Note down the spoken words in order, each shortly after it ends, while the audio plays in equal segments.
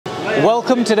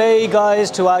Welcome today, guys,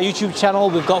 to our YouTube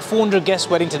channel. We've got 400 guest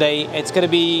wedding today. It's going to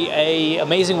be an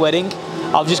amazing wedding.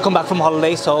 I've just come back from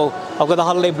holiday, so I've got the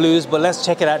holiday blues, but let's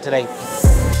check it out today.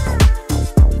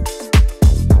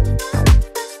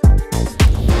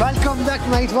 Welcome back,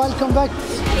 mate. Welcome back.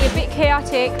 A bit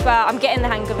chaotic, but I'm getting the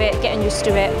hang of it, getting used to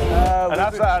it. And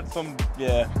after I had some,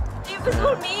 It was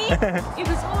all me. It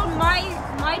was all my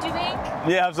doing.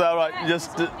 Yeah, I'm sorry, right.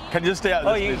 Can you just stay out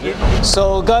of this, please?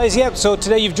 So, guys, so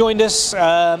today you've joined us.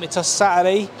 It's a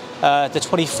Saturday, the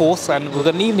 24th, and we've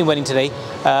got an evening wedding today.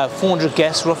 400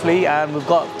 guests roughly, and we've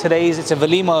got it's a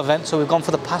Valima event, so we've gone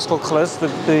for the pastel colours.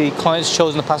 The client's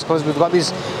chosen the pastel colours. We've got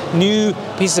these new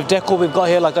pieces of decor we've got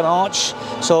here, like an arch.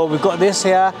 So we've got this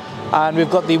here, and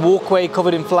we've got the walkway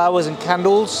covered in flowers and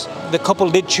candles. The couple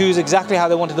did choose exactly how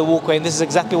they wanted the walkway, and this is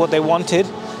exactly what they wanted.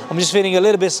 I'm just feeling a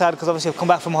little bit sad because obviously I've come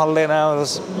back from holiday now. You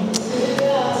wish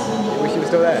you were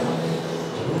still there?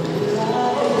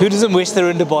 Who doesn't wish they're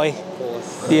in Dubai?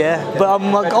 Yeah, but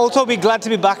I'm also be glad to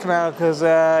be back now because,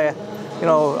 you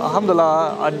know,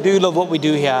 alhamdulillah, I do love what we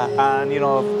do here. And, you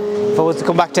know, if I was to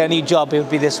come back to any job, it would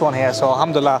be this one here. So,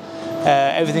 alhamdulillah,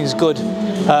 everything's good.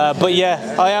 But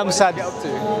yeah, I am sad.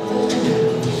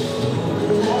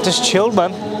 Just chilled,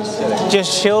 man.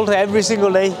 Just chilled every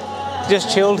single day.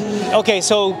 Just chilled. Okay,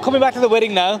 so coming back to the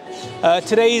wedding now.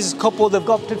 Today's couple, they've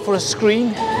opted for a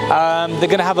screen. They're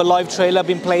going to have a live trailer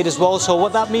being played as well. So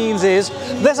what that means is,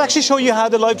 let's actually show you how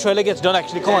the live trailer gets done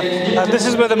actually. Come on. This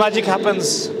is where the magic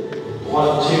happens.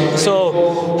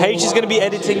 So H is going to be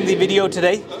editing the video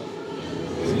today.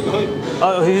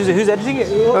 Oh, who's editing it?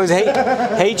 Oh, it's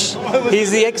H.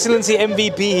 He's the Excellency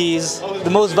MVP. He's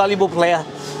the most valuable player.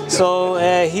 So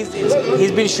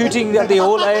he's been shooting at the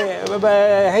whole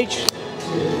H.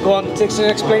 Go on,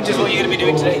 explain to us what you're going to be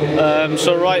doing today.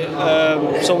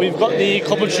 So we've got the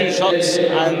couple shoot shots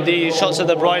and the shots of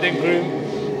the bride and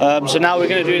groom. So now what we're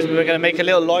going to do is we're going to make a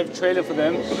little live trailer for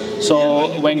them.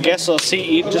 So when guests are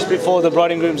seated just before the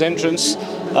bride and groom's entrance,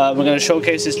 we're going to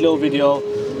showcase this little video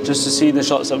just to see the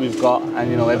shots that we've got, and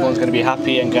you know everyone's going to be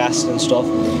happy and gassed and stuff.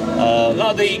 A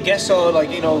lot of the guests are like,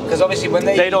 you know, because obviously when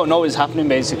they don't know what's happening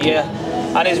basically. Yeah,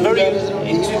 and it's very,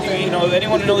 you know,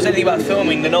 anyone who knows anything about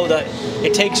filming, they know that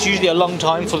it takes usually a long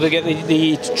time for they get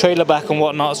the trailer back and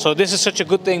whatnot. So this is such a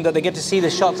good thing that they get to see the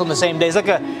shots on the same day. It's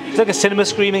like a cinema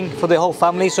screening for the whole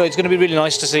family. So it's going to be really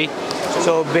nice to see.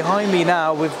 So behind me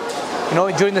now, you know,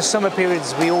 during the summer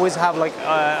periods, we always have like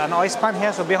an ice pan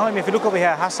here. So behind me, if you look over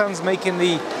here, Hassan's making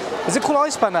is it called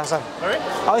ice pan, Hassan? Sorry?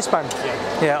 Ice pan.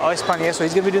 Yeah, ice pan, yeah. So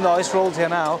he's going to be doing the ice rolls here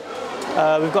now.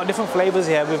 We've got different flavors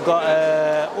here. We've got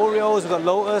Oreos, we've got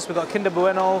Lotus, we've got Kinder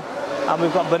Bueno, and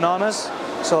we've got bananas.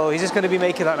 So he's just going to be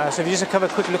making that now. So if you just have a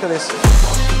quick look at this.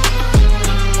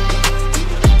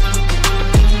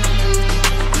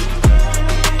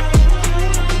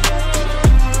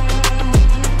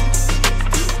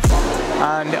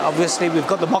 And obviously we've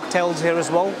got the mocktails here as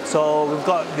well. So we've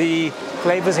got the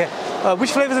flavors here.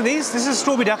 Which flavors are these? This is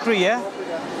strawberry daiquiri, yeah?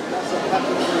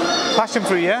 Passion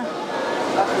fruit, yeah?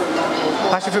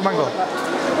 Passion fruit mango.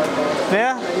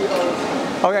 Yeah?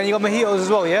 Okay, and you got mojitos as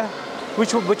well, yeah? Which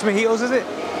mojitos is it?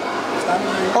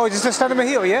 Oh, just a standard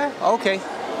mojito, yeah? Okay.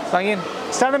 Bang in.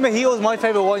 Standard mojito is my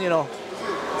favourite one, you know.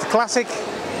 It's a classic.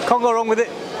 Can't go wrong with it.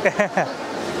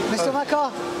 Mr.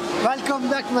 Maka, welcome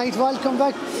back, mate. Welcome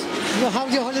back. How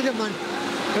was your holiday, man?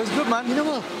 It was good, man. You know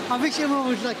what? I wish everyone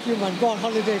was like you, man. Go on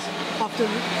holidays after.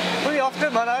 Pretty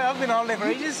often, man. I've been on holiday for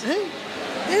ages. Hey?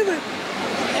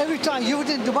 Every time. You were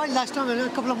in Dubai last time, a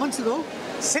couple of months ago.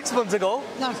 6 months ago?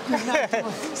 No,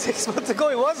 6 months ago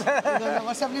it was.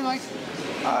 What's happening, mate?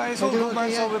 It's all good,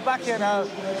 man. So we're back here now.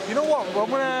 You know what? We're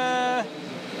gonna...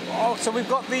 Oh, so we've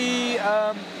got the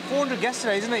 400 guests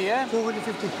today, isn't it? Yeah.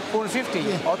 450. 450. Yeah.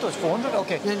 Oh, I thought it was 400.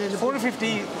 Okay. No.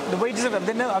 450. The wages have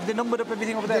they numbered up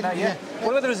everything over there now? Yeah.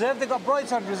 What about the reserve? They got bride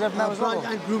side reserve now as well.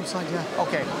 Bride and groom side, yeah.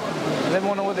 Okay. Does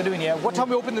everyone know what they're doing here? What time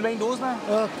we open the main doors now?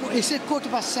 It's at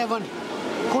 7:15.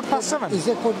 7:15? Is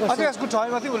it 7:15? I think that's a good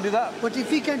time. I think we'll do that. But if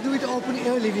we can do it open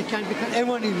early, we can, because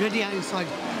everyone is ready inside.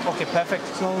 Okay, perfect.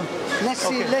 So let's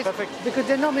see. Perfect. Because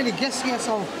there are not many guests here,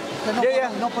 so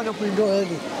no point opening door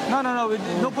early. No.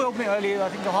 No point opening early. I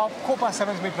think 7:15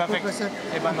 is be perfect.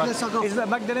 Is that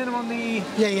Magdalena on the...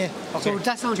 Yeah. Okay. So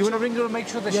that's on. Do you want to ring her and make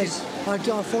sure that she's...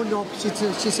 I'll phone her up. She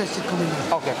says she's coming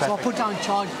now. Okay, perfect. So I'll put her on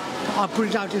charge. I'll put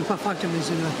it out in 5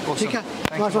 minutes. Awesome.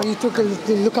 Okay? You took a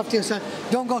look after yourself.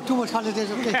 Don't go too much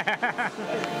holidays, okay?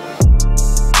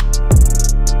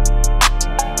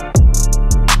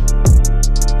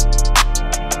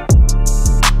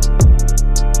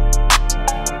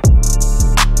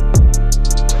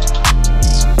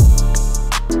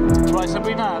 Right,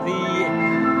 Sabrina,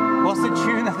 what's the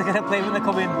tune that they're going to play when they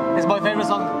come in. It's my favourite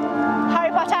song.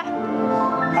 Harry Potter.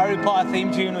 Harry Potter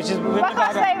theme tune, which is...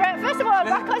 Rocco's favourite. First of all,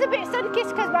 Rocco's a bit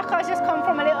sun-kissed because Rocco's just come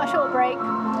from a little short break.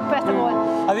 First of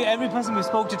all. I think every person we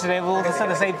spoke to today will all say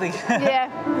the same thing. Yeah,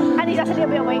 and he's actually a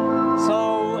little bit weak.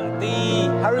 So,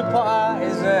 the Harry Potter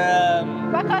is...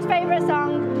 Rocco's favourite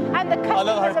song, and the I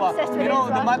love Harry customer's Potter. obsessed with You it know, as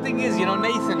the well. mad thing is, you know,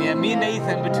 Nathan, yeah, me and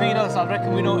Nathan, between us, I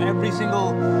reckon we know every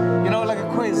single, you know, like a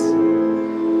quiz.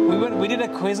 We did a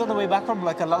quiz on the way back from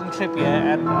like a long trip,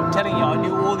 yeah, and I'm telling you, I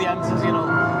knew all the answers, you know.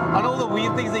 And all the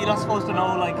weird things that you're not supposed to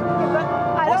know, like,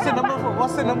 what's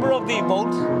the number of the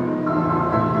bolt?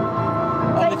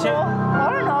 On the chair? I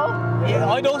don't know. Yeah,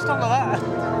 I know stuff like that.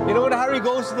 You know when Harry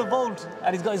goes to the vault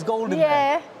and he's got his gold in there?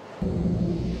 Yeah.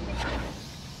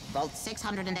 Vault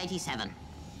 687.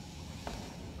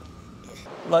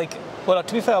 Like, well,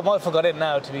 to be fair, I might have forgot it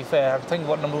now, to be fair. I'm thinking,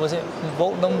 what number was it?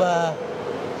 Vault number...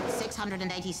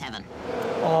 687.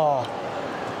 Oh.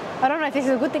 I don't know if this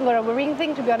is a good thing or a worrying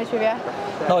thing, to be honest with you.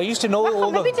 No, I used to know Rocco,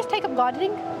 all the... maybe just take up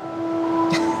gardening.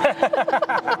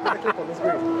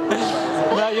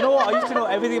 No, you know what? I used to know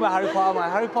everything about Harry Potter, man.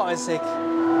 Harry Potter is sick.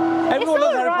 Everyone It's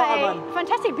loves Harry alright. Potter, man.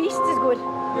 Fantastic Beasts is good.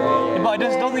 Yeah, but I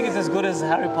just don't think it's as good as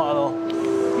Harry Potter, though.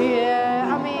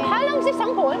 Yeah, I mean, how long is this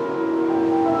song for?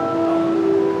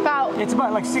 About... It's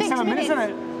about like 6-7 minutes, isn't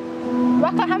it?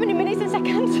 Rocco, how many minutes and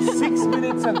seconds? 6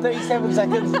 minutes and 37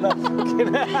 seconds. No,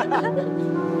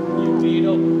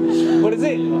 what is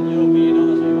it?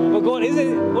 But go on, is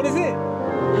it? What is it? 7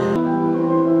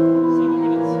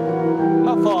 minutes.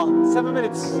 Not far. 7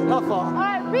 minutes. Not far.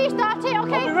 Alright, restart it,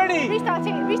 okay? Are we ready? Restart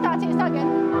it, start again.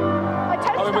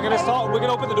 We're going to start. We're going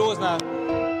to open the doors now.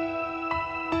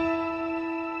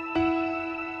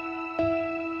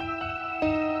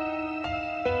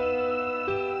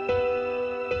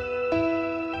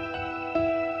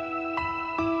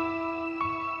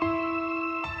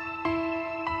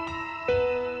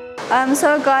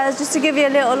 So guys, just to give you a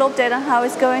little update on how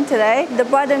it's going today. The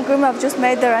bride and groom have just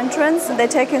made their entrance. They're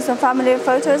taking some family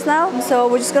photos now. So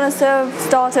we're just going to serve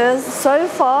starters. So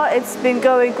far it's been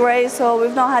going great, so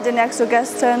we've not had any extra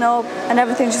guests turn up and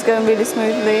everything's just going really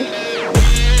smoothly.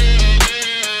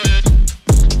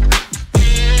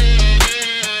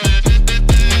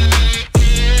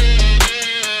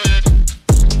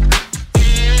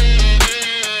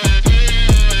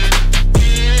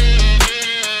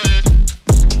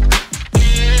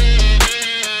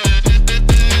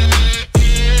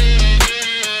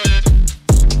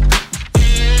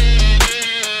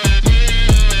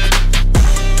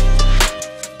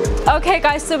 Okay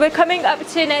guys, so we're coming up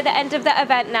to near the end of the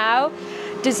event now.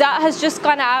 Dessert has just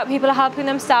gone out, people are helping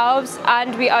themselves,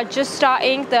 and we are just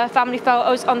starting the family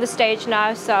photos on the stage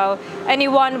now. So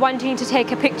anyone wanting to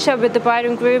take a picture with the bride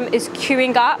and groom is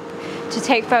queuing up to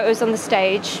take photos on the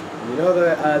stage. You know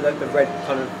the red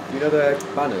kind of, you know the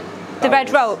banner? The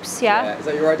red ropes, yeah? Is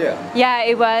that your idea? Yeah,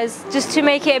 it was. Just to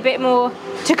make it a bit more,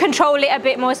 to control it a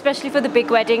bit more, especially for the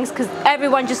big weddings, because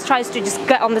everyone just tries to just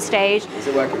get on the stage. Is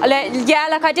it working? Yeah,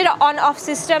 like I did an on-off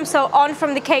system, so on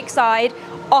from the cake side,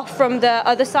 off from the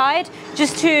other side,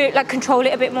 just to like control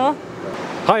it a bit more.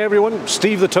 Hi everyone,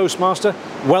 Steve the Toastmaster.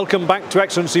 Welcome back to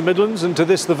Excellency Midlands and to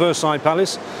this, the Versailles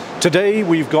Palace. Today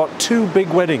we've got two big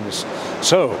weddings.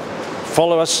 So,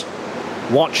 follow us,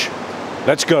 watch,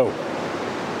 let's go.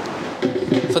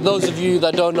 For those of you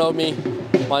that don't know me,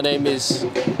 my name is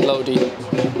Lodi.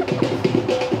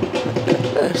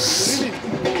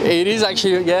 It is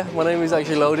actually, yeah, my name is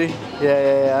actually Lodi.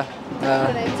 Yeah.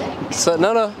 So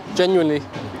no, genuinely,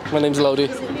 my name's Lodi.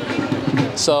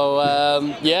 So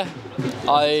yeah,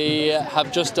 I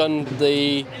have just done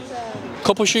the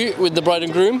couple shoot with the bride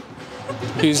and groom,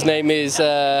 whose name is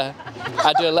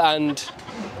Adil and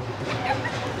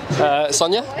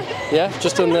Sonia. Yeah,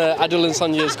 just done Adil and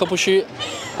Sonia's couple shoot,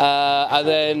 and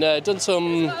then done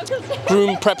some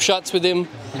groom prep shots with him,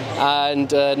 and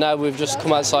now we've just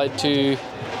come outside to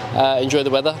enjoy the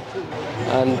weather.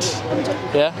 And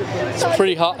yeah, it's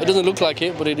pretty hot. It doesn't look like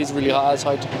it, but it is really hot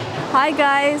outside. Hi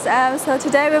guys, so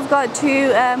today we've got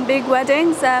two big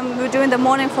weddings. We're doing the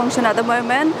morning function at the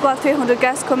moment. We've got 300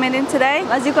 guests coming in today.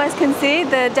 As you guys can see,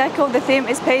 the decor of the theme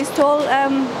is pastel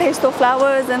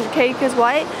flowers, and the cake is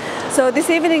white. So this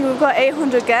evening we've got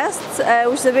 800 guests,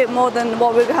 which is a bit more than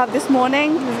what we have this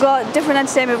morning. We've got different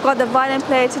entertainment. We've got the violin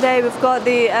player today, we've got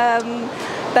the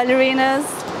ballerinas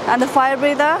and the fire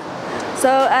breather. So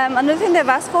another thing they've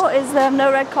asked for is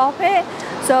no red carpet.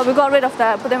 So we got rid of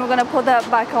that, but then we're going to put that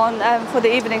back on for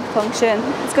the evening function.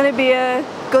 It's going to be a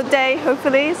good day,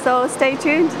 hopefully, so stay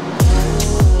tuned.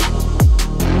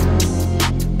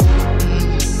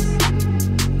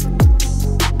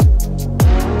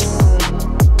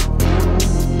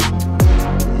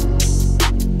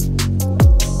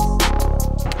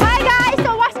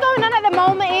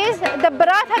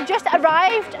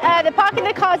 there, they're parking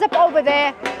their cars up over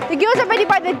there. The girls are ready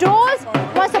by the doors.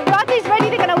 Once the barat is ready,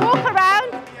 they're going to walk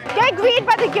around, get greeted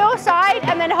by the girl side,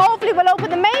 and then hopefully we'll open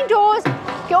the main doors,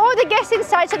 get all the guests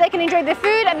inside so they can enjoy the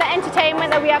food and the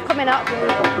entertainment that we have coming up.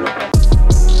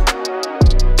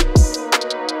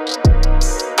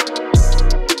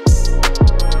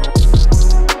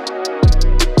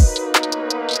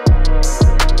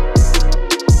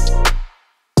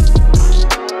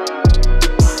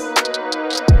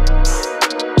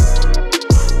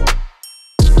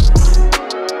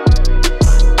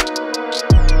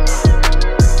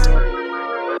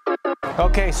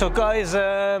 Okay, so guys,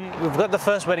 we've got the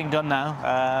first wedding done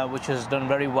now, which was done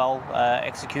very well,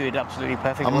 executed absolutely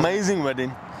perfectly. Amazing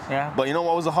wedding. Yeah. But you know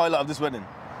what was the highlight of this wedding?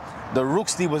 The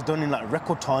ruxti was done in like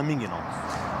record timing, you know.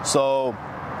 So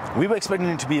we were expecting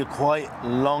it to be a quite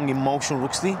long, emotional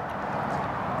ruxti.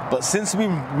 But since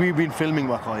we've been filming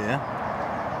Waka, yeah,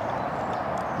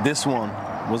 this one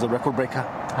was a record breaker.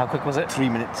 How quick was it? 3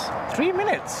 minutes. 3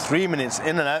 minutes? 3 minutes,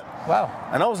 in and out. Wow.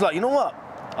 And I was like, you know what?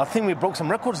 I think we broke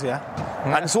some records here.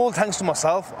 Yeah. And it's all thanks to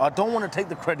myself. I don't want to take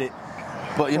the credit.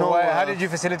 But you know, how did you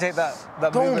facilitate that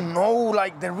don't movement? know,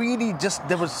 like they really just,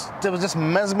 they was just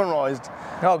mesmerized.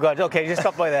 Oh God, okay, just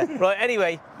stop right there. Right,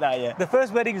 anyway, the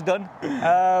first wedding's done.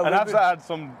 And after I had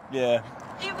some, It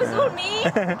was all me.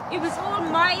 It was all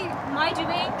my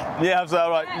doing. Yeah, I'm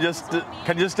sorry, right. Yeah, just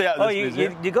can you just stay out of this,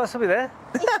 please? You got something there?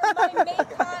 My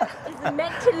makeup is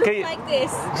meant to look like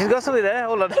this. She's got something there,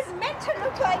 hold on. It's meant to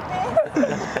look like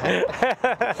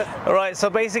this. Alright, so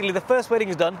basically the first wedding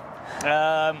is done.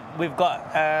 We've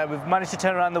managed to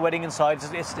turn around the wedding inside.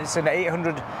 It's an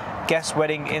 800 guest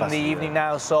wedding in the evening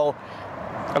now, so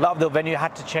a lot of the venue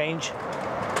had to change.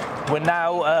 We're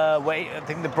now, I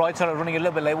think the brides are running a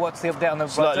little bit late. What's the update on the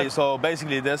brides? Slightly, so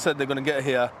basically they said they're going to get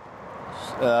here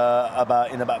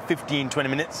in about 15-20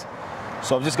 minutes.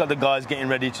 So I've just got the guys getting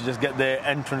ready to just get their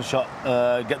entrance shot,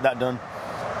 get that done.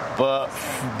 But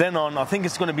then on, I think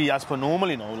it's going to be as per normal,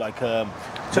 you know, like... so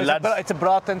it's a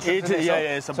barat entrance? It's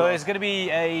a barat. So it's going to be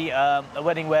a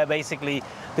wedding where basically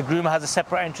the groom has a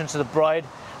separate entrance to the bride.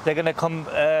 They're going to come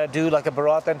do like a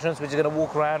barat entrance, which is going to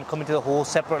walk around, come into the hall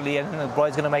separately, and then the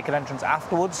bride's going to make an entrance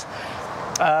afterwards.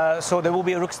 So there will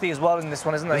be a ruxti as well in this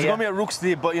one, isn't there? There's going to be a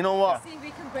ruxti, but you know what? See if we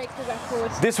can break the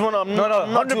record. This one, I'm not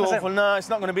too 100%. hopeful. No, it's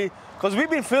not going to be. Because we've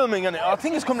been filming, and I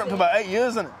think it's coming up to about 8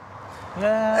 years, isn't it?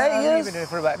 Yeah, 8 years? Been doing it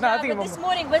for about, I think this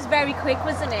morning was very quick,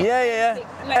 wasn't it? Yeah.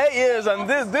 Like 8 years, and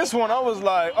this one, I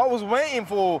was waiting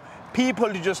for people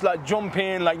to just like jump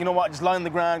in, like, you know what, just lie on the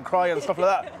ground, cry and stuff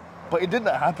like that. But it did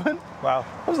not happen. Wow.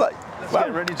 I was like, let's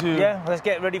get ready to... Yeah, let's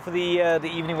get ready for the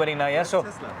evening wedding now, yeah? So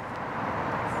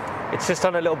it's just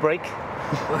on a little break.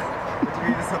 What do you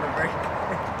mean it's on a break?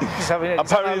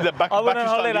 Apparently the back I went on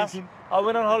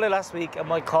holiday last week, and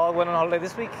my car went on holiday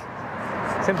this week.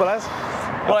 Simple as.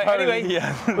 Right, anyway,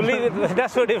 we'll leave it.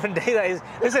 That's for a different day, that is.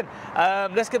 Listen,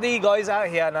 let's get the guys out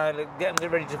here now. Get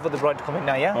them ready for the bride to come in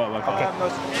now, yeah?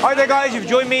 Okay. Hi there, guys. You've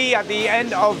joined me at the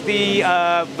end of the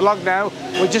vlog now.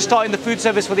 We're just starting the food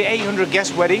service for the 800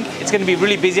 guest wedding. It's going to be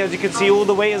really busy, as you can see. All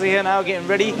the waiters are here now getting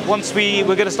ready. Once we're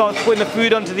going to start putting the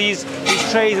food onto these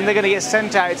trays, and they're going to get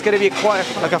sent out. It's going to be quite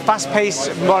like a fast-paced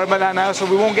environment now, so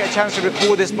we won't get a chance to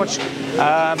record this much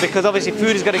because obviously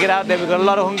food is going to get out there. We've got a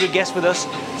lot of hungry guests with us,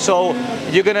 so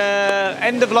you're going to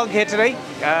end the vlog here today.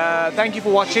 Thank you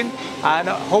for watching, and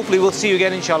hopefully we'll see you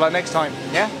again, inshallah, next time.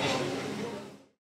 Yeah.